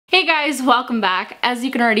Hey guys, welcome back. As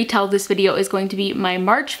you can already tell, this video is going to be my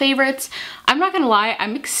March favorites. I'm not gonna lie,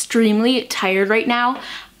 I'm extremely tired right now.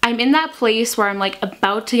 I'm in that place where I'm like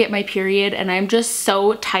about to get my period and I'm just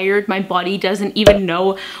so tired. My body doesn't even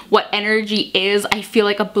know what energy is. I feel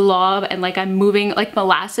like a blob and like I'm moving like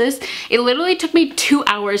molasses. It literally took me 2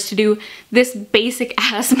 hours to do this basic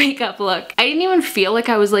ass makeup look. I didn't even feel like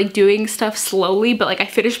I was like doing stuff slowly, but like I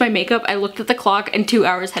finished my makeup, I looked at the clock and 2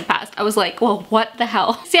 hours had passed. I was like, well, what the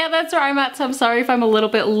hell? So yeah, that's where I'm at. So I'm sorry if I'm a little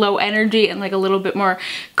bit low energy and like a little bit more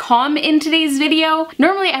calm in today's video.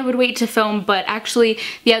 Normally I would wait to film, but actually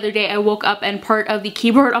the other day I woke up and part of the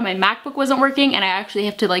keyboard on my MacBook wasn't working and I actually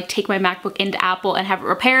have to like take my MacBook into Apple and have it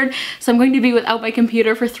repaired. So I'm going to be without my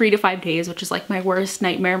computer for 3 to 5 days, which is like my worst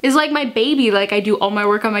nightmare. It's like my baby. Like I do all my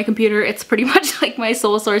work on my computer. It's pretty much like my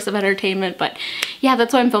sole source of entertainment, but yeah,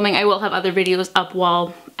 that's why I'm filming. I will have other videos up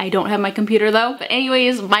while I don't have my computer though. But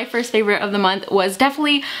anyways, my first favorite of the month was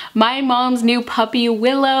definitely my mom's new puppy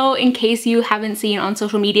Willow. In case you haven't seen on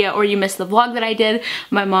social media or you missed the vlog that I did,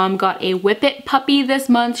 my mom got a Whippet puppy this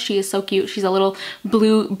month. She is so cute. She's a little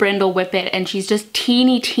blue brindle Whippet and she's just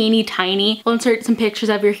teeny tiny. I'll insert some pictures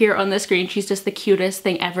of her here on the screen. She's just the cutest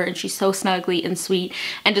thing ever and she's so snuggly and sweet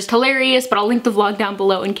and just hilarious, but I'll link the vlog down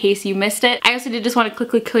below in case you missed it. I also did just want to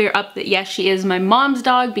quickly clear up that yes, she is my mom's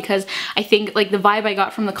dog because I think like the vibe I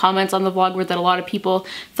got from the comments on the vlog were that a lot of people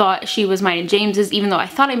thought she was mine and James's, even though I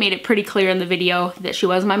thought I made it pretty clear in the video that she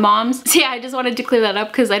was my mom's. So yeah, I just wanted to clear that up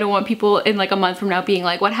because I don't want people in like a month from now being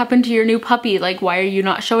like, what happened to your new puppy? Like, why are you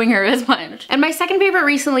not showing her as much? And my second favorite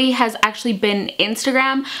recently has actually been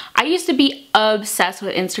Instagram. I used to be obsessed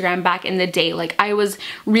with Instagram back in the day. Like I was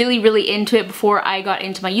really into it before I got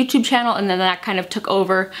into my YouTube channel, and then that kind of took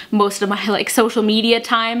over most of my like social media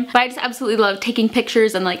time. But I just absolutely love taking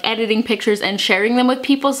pictures and like editing pictures and sharing them with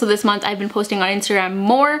people. So this month I've been posting on Instagram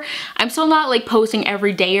more. I'm still not like posting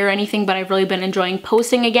every day or anything, but I've really been enjoying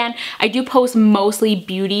posting again. I do post mostly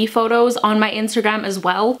beauty photos on my Instagram as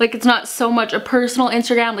well. Like it's not so much a personal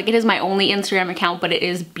Instagram, like it is my only Instagram account, but it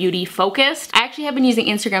is beauty focused. I actually have been using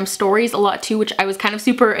Instagram stories a lot too, which I was kind of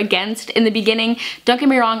super against in the beginning. Don't get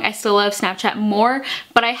me wrong, I still love Snapchat more,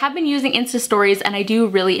 but I have been using Insta stories and I do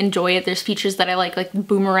really enjoy it. There's features that I like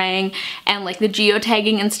boomerang and like the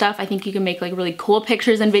geotagging and stuff. I think you can make like really cool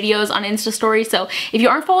pictures and videos on Insta stories. So if you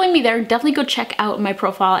aren't following me there, definitely go check out my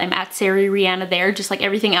profile. I'm at SariReanna there, just like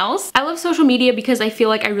everything else. I love social media because I feel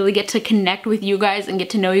like I really get to connect with you guys and get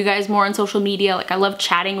to know you guys more on social media. Like I love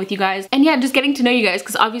chatting with you guys and yeah, just getting to know you guys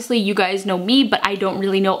because obviously you guys know me, but I don't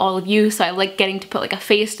really know all of you. So I like getting to put like a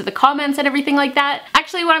face to the comments and everything like that.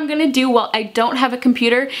 Actually, what I'm gonna do while I don't have a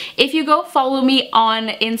computer, if you go follow me on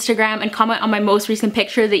Instagram and comment on my most recent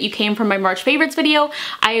picture that you came from my March favorites video,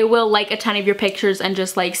 I will like a ton of your pictures and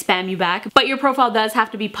just like spam you back. But your profile does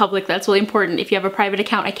have to be public. That's really important. If you have a private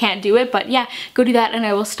account, I can't do it, but yeah, go do that and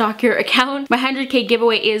I will stalk your account. My 100K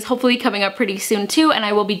giveaway is hopefully coming up pretty soon too, and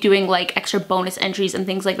I will be doing like extra bonus entries and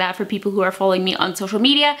things like that for people who are following me on social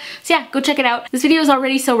media. So yeah, go check it out. This video is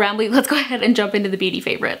already so rambly. Let's go ahead and jump into the beauty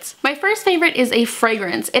favorites. My first favorite is a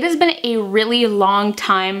fragrance. It has been a really long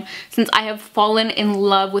time since I have fallen in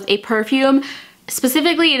love with a perfume.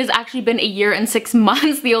 Specifically, it has actually been a year and 6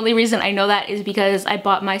 months. The only reason I know that is because I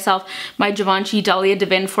bought myself my Givenchy Dahlia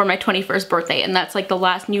Divine for my 21st birthday, and that's like the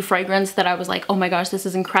last new fragrance that I was like, oh my gosh, this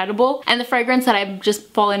is incredible. And the fragrance that I've just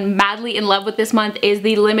fallen madly in love with this month is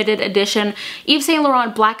the limited edition Yves Saint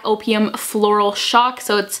Laurent Black Opium Floral Shock.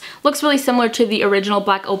 So it looks really similar to the original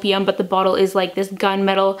Black Opium, but the bottle is like this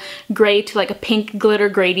gunmetal gray to like a pink glitter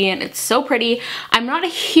gradient. It's so pretty. I'm not a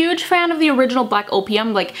huge fan of the original Black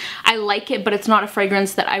Opium. Like I like it, but it's not a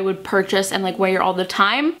fragrance that I would purchase and like wear all the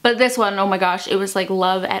time. But this one, oh my gosh, it was like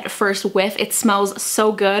love at first whiff. It smells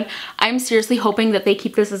so good. I'm seriously hoping that they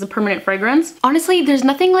keep this as a permanent fragrance. Honestly, there's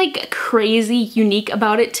nothing like crazy unique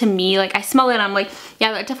about it to me. Like I smell it and I'm like,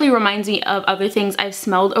 yeah, that definitely reminds me of other things I've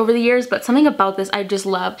smelled over the years, but something about this I just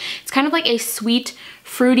love. It's kind of like a sweet,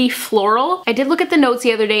 fruity floral. I did look at the notes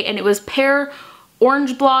the other day and it was pear,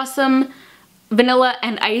 orange blossom, vanilla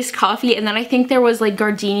and iced coffee, and then I think there was like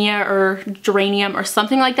gardenia or geranium or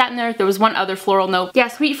something like that in there. There was one other floral note. Yeah,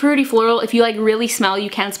 sweet fruity floral. If you like really smell, you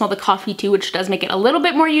can smell the coffee too, which does make it a little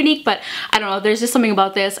bit more unique, but I don't know, there's just something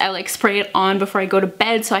about this. I like spray it on before I go to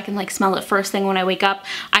bed so I can like smell it first thing when I wake up.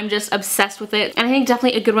 I'm just obsessed with it, and I think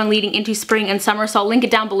definitely a good one leading into spring and summer, so I'll link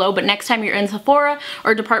it down below. But next time you're in Sephora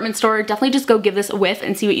or a department store, definitely just go give this a whiff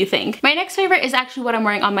and see what you think. My next favorite is actually what I'm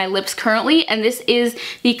wearing on my lips currently, and this is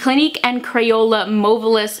the Clinique and Crayonna Crayola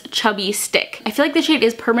Mauvelous Chubby Stick. I feel like the shade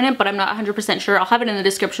is permanent, but I'm not 100% sure. I'll have it in the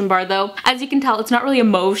description bar though. As you can tell, it's not really a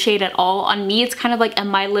mauve shade at all. On me, it's kind of like a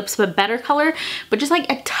My Lips but better color, but just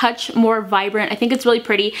like a touch more vibrant. I think it's really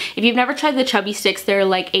pretty. If you've never tried the Chubby Sticks, they're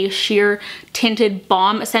like a sheer tinted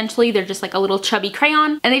balm essentially. They're just like a little chubby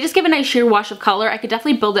crayon, and they just give a nice sheer wash of color. I could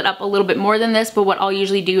definitely build it up a little bit more than this, but what I'll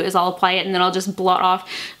usually do is I'll apply it and then I'll just blot off,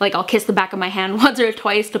 like I'll kiss the back of my hand once or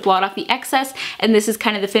twice to blot off the excess, and this is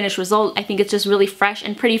kind of the finished result. I think it's just really fresh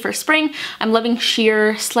and pretty for spring. I'm loving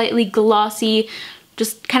sheer, slightly glossy,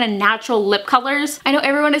 just kind of natural lip colors. I know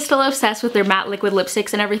everyone is still obsessed with their matte liquid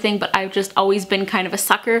lipsticks and everything, but I've just always been kind of a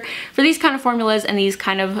sucker for these kind of formulas and these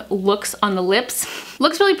kind of looks on the lips.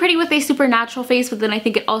 Looks really pretty with a super natural face, but then I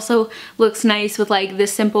think it also looks nice with like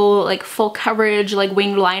this simple like full coverage like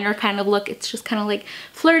winged liner kind of look. It's just kind of like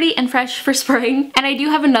flirty and fresh for spring. And I do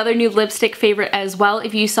have another new lipstick favorite as well.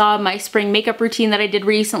 If you saw my spring makeup routine that I did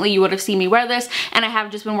recently, you would have seen me wear this, and I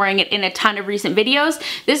have just been wearing it in a ton of recent videos.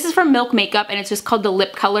 This is from Milk Makeup and it's just called the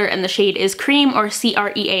Lip Color, and the shade is Cream, or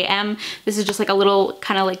C-R-E-A-M. This is just like a little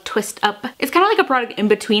kind of like twist up. It's kind of like a product in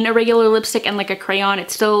between a regular lipstick and like a crayon. It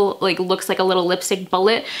still like looks like a little lipstick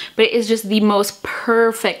bullet, but it is just the most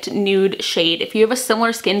perfect nude shade. If you have a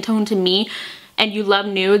similar skin tone to me, and you love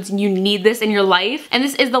nudes, you need this in your life. And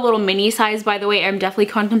this is the little mini size, by the way. I'm definitely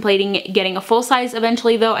contemplating getting a full size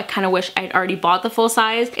eventually though. I kind of wish I'd already bought the full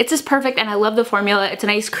size. It's just perfect and I love the formula. It's a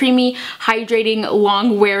nice creamy, hydrating,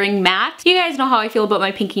 long wearing matte. You guys know how I feel about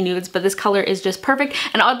my pinky nudes, but this color is just perfect.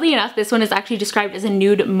 And oddly enough, this one is actually described as a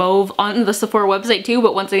nude mauve on the Sephora website too,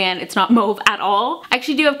 but once again, it's not mauve at all. I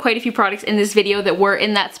actually do have quite a few products in this video that were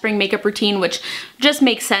in that spring makeup routine, which just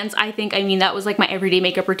makes sense, I think. I mean, that was like my everyday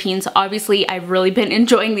makeup routine, so obviously I've really been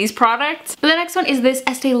enjoying these products. But the next one is this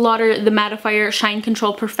Estee Lauder The Mattifier Shine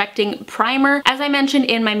Control Perfecting Primer. As I mentioned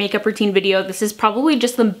in my makeup routine video, this is probably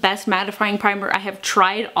just the best mattifying primer I have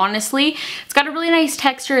tried, honestly. It's got a really nice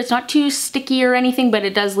texture. It's not too sticky or anything, but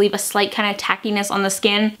it does leave a slight kind of tackiness on the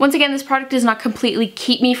skin. Once again, this product does not completely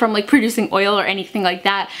keep me from like producing oil or anything like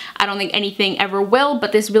that. I don't think anything ever will,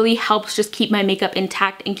 but this really helps just keep my makeup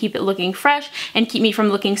intact and keep it looking fresh and keep me from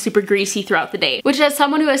looking super greasy throughout the day. Which, as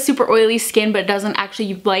someone who has super oily skin but doesn't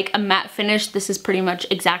actually like a matte finish, this is pretty much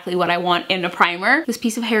exactly what I want in a primer. This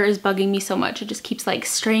piece of hair is bugging me so much. It just keeps like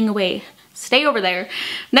straying away. Stay over there.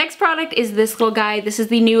 Next product is this little guy. This is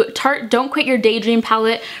the new Tarte Don't Quit Your Daydream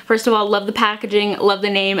palette. First of all, love the packaging, love the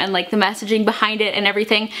name, and like the messaging behind it and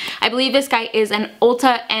everything. I believe this guy is an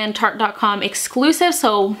Ulta and Tarte.com exclusive,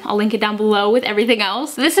 so I'll link it down below with everything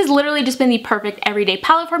else. This has literally just been the perfect everyday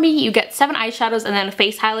palette for me. You get 7 eyeshadows and then a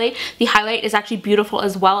face highlight. The highlight is actually beautiful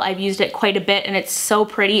as well. I've used it quite a bit and it's so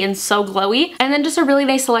pretty and so glowy. And then just a really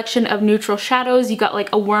nice selection of neutral shadows. You got like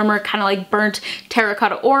a warmer kind of like burnt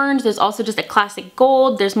terracotta orange. There's also just a classic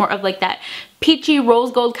gold. There's more of like that peachy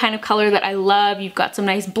rose gold kind of color that I love. You've got some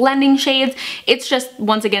nice blending shades. It's just,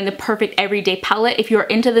 once again, the perfect everyday palette. If you're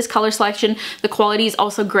into this color selection, the quality is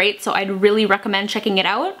also great, so I'd really recommend checking it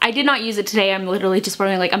out. I did not use it today. I'm literally just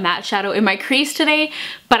wearing like a matte shadow in my crease today,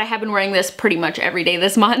 but I have been wearing this pretty much every day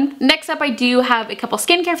this month. Next up, I do have a couple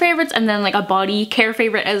skincare favorites and then like a body care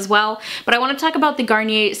favorite as well, but I want to talk about the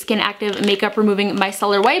Garnier Skin Active Makeup Removing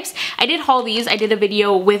Micellar Wipes. I did haul these. I did a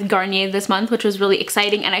video with Garnier this month, which was really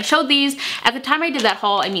exciting, and I showed these. At the time I did that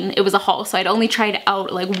haul, I mean, it was a haul, so I'd only tried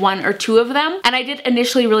out like 1 or 2 of them, and I did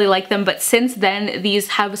initially really like them, but since then these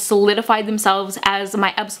have solidified themselves as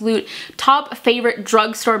my absolute top favorite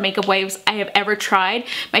drugstore makeup wipes I have ever tried.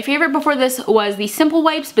 My favorite before this was the Simple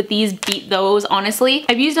Wipes, but these beat those, honestly.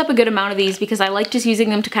 I've used up a good amount of these because I like just using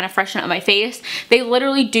them to kind of freshen up my face. They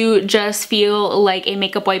literally do just feel like a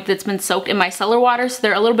makeup wipe that's been soaked in micellar water, so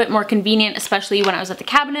they're a little bit more convenient, especially when I was at the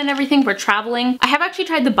cabin and everything for traveling. I have actually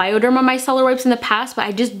tried the Bioderma micellar wipes in the past, but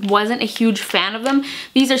I just wasn't a huge fan of them.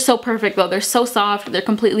 These are so perfect though. They're so soft, they're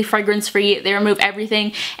completely fragrance free, they remove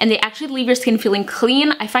everything, and they actually leave your skin feeling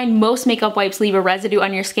clean. I find most makeup wipes leave a residue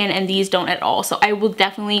on your skin and these don't at all, so I will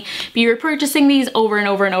definitely be repurchasing these over and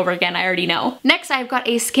over and over again. I already know. Next, I've got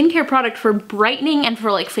a skincare product for brightening and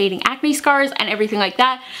for like fading acne scars and everything like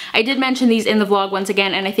that. I did mention these in the vlog once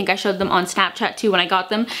again, and I think I showed them on Snapchat too when I got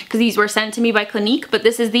them, because these were sent to me by Clinique, but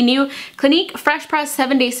this is the new Clinique Fresh Press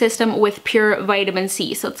 7-Day System with pure vitamin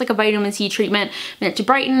C. So it's like a vitamin C treatment meant to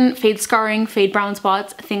brighten, fade scarring, fade brown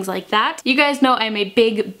spots, things like that. You guys know I'm a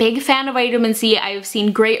big fan of vitamin C. I've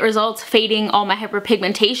seen great results fading all my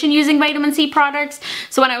hyperpigmentation using vitamin C products.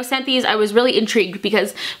 So when I was sent these, I was really intrigued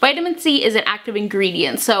because vitamin C is an active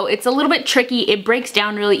ingredient, so it's a little bit tricky. It breaks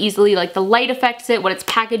down really easily, like the light affects it, what it's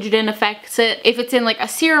packaged in affects it. If it's in like a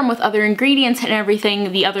serum with other ingredients and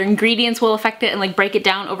everything, the other ingredients will affect it and like break it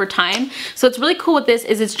down over time. So what's really cool with this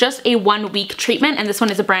is it's just a 1-week treatment, and this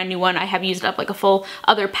one is a brand new one. I have used up like a full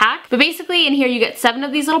other pack. But basically in here you get 7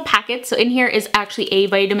 of these little packets. So in here is actually a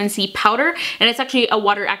vitamin C powder, and it's actually a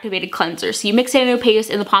water activated cleanser. So you mix it into a paste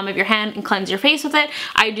in the palm of your hand and cleanse your face with it.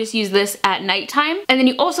 I just use this at nighttime. And then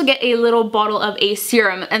you also get a little bottle of a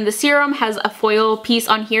serum, and the serum has a foil piece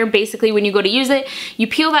on here. Basically when you go to use it, you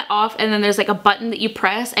peel that off, and then there's like a button that you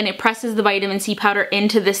press, and it presses the vitamin C powder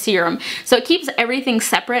into the serum. So it keeps everything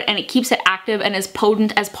separate and it keeps it active and as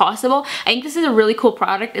potent as possible. I think this is a really cool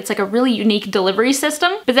product. It's like a really unique delivery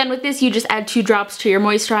system. But then with this you just add 2 drops to your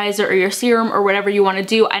moisturizer or your serum or whatever you want to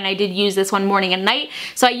do, and I did use this one morning and night.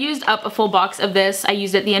 So I used up a full box of this. I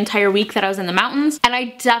used it the entire week that I was in the mountains, and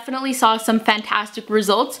I definitely saw some fantastic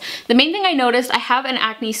results. The main thing I noticed, I have an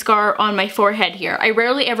acne scar on my forehead here. I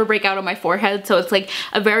rarely ever break out on my forehead, so it's like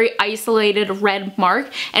a very isolated red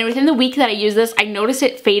mark, and within the week that I used this, I noticed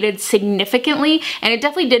it faded significantly, and it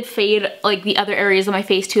definitely did fade like the other areas of my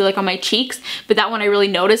face too, like on my cheeks, but that one I really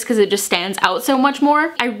noticed because it just stands out so much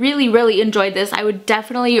more. I really enjoyed this. I would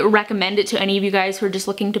definitely recommend it to any of you guys who are just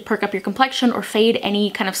looking to perk up your complexion or fade any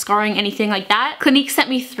kind of scarring, anything like that. Clinique sent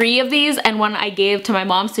me 3 of these, and one I gave to my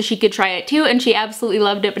mom so she could try it too, and she absolutely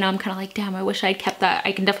loved it. But now I'm kind of like, damn, I wish I'd kept that.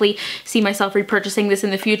 I can definitely see myself repurchasing this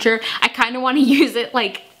in the future. I kind of want to use it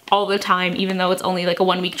like all the time, even though it's only like a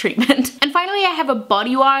 1-week treatment. And finally, I have a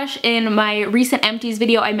body wash. In my recent empties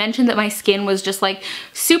video, I mentioned that my skin was just like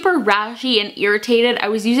super rashy and irritated. I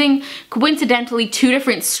was using coincidentally 2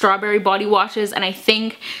 different strawberry body washes, and I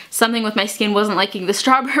think something with my skin wasn't liking the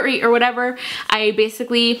strawberry or whatever.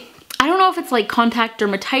 I don't know if it's like contact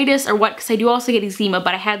dermatitis or what, because I do also get eczema,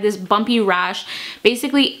 but I had this bumpy rash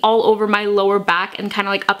basically all over my lower back and kind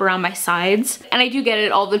of like up around my sides. And I do get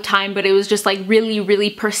it all the time, but it was just like really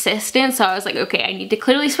persistent. So I was like, okay, I need to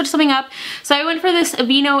clearly switch something up. So I went for this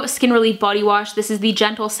Aveeno Skin Relief Body Wash. This is the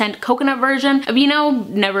gentle scent coconut version. Aveeno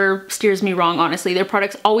never steers me wrong, honestly. Their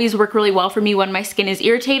products always work really well for me when my skin is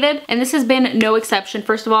irritated, and this has been no exception.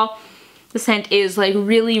 First of all, the scent is like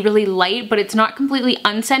really light, but it's not completely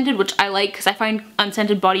unscented, which I like because I find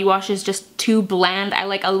unscented body washes just too bland. I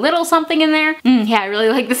like a little something in there. Yeah, I really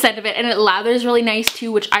like the scent of it, and it lathers really nice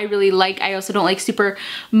too, which I really like. I also don't like super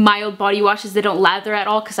mild body washes that don't lather at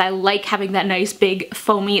all, because I like having that nice big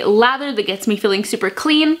foamy lather that gets me feeling super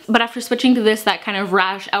clean. But after switching to this, that kind of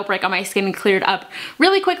rash outbreak on my skin cleared up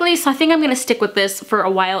really quickly, so I think I'm gonna stick with this for a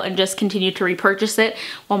while and just continue to repurchase it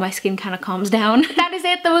while my skin kind of calms down. That is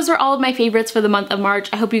it. Those are all of my favorites for the month of March.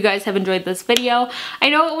 I hope you guys have enjoyed this video. I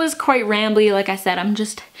know it was quite rambly. Like I said, I'm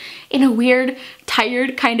just in a weird,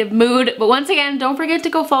 tired kind of mood. But once again, don't forget to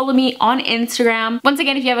go follow me on Instagram. Once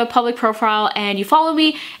again, if you have a public profile and you follow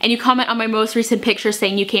me and you comment on my most recent picture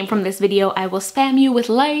saying you came from this video, I will spam you with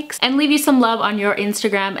likes and leave you some love on your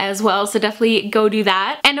Instagram as well. So definitely go do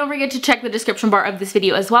that. And don't forget to check the description bar of this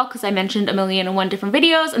video as well, because I mentioned 1,000,001 different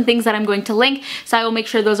videos and things that I'm going to link. So I will make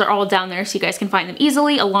sure those are all down there so you guys can find them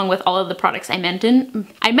easily, along with all of the products I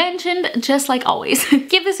mentioned, just like always.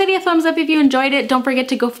 Give this video a thumbs up if you enjoyed it. Don't forget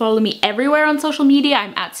to go follow me everywhere on social media.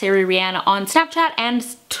 I'm at SariReanna on Snapchat and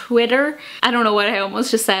Twitter. I don't know what I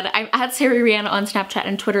almost just said. I'm at SariReanna on Snapchat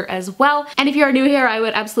and Twitter as well. And if you are new here, I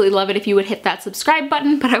would absolutely love it if you would hit that subscribe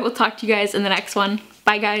button, but I will talk to you guys in the next one.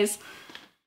 Bye guys.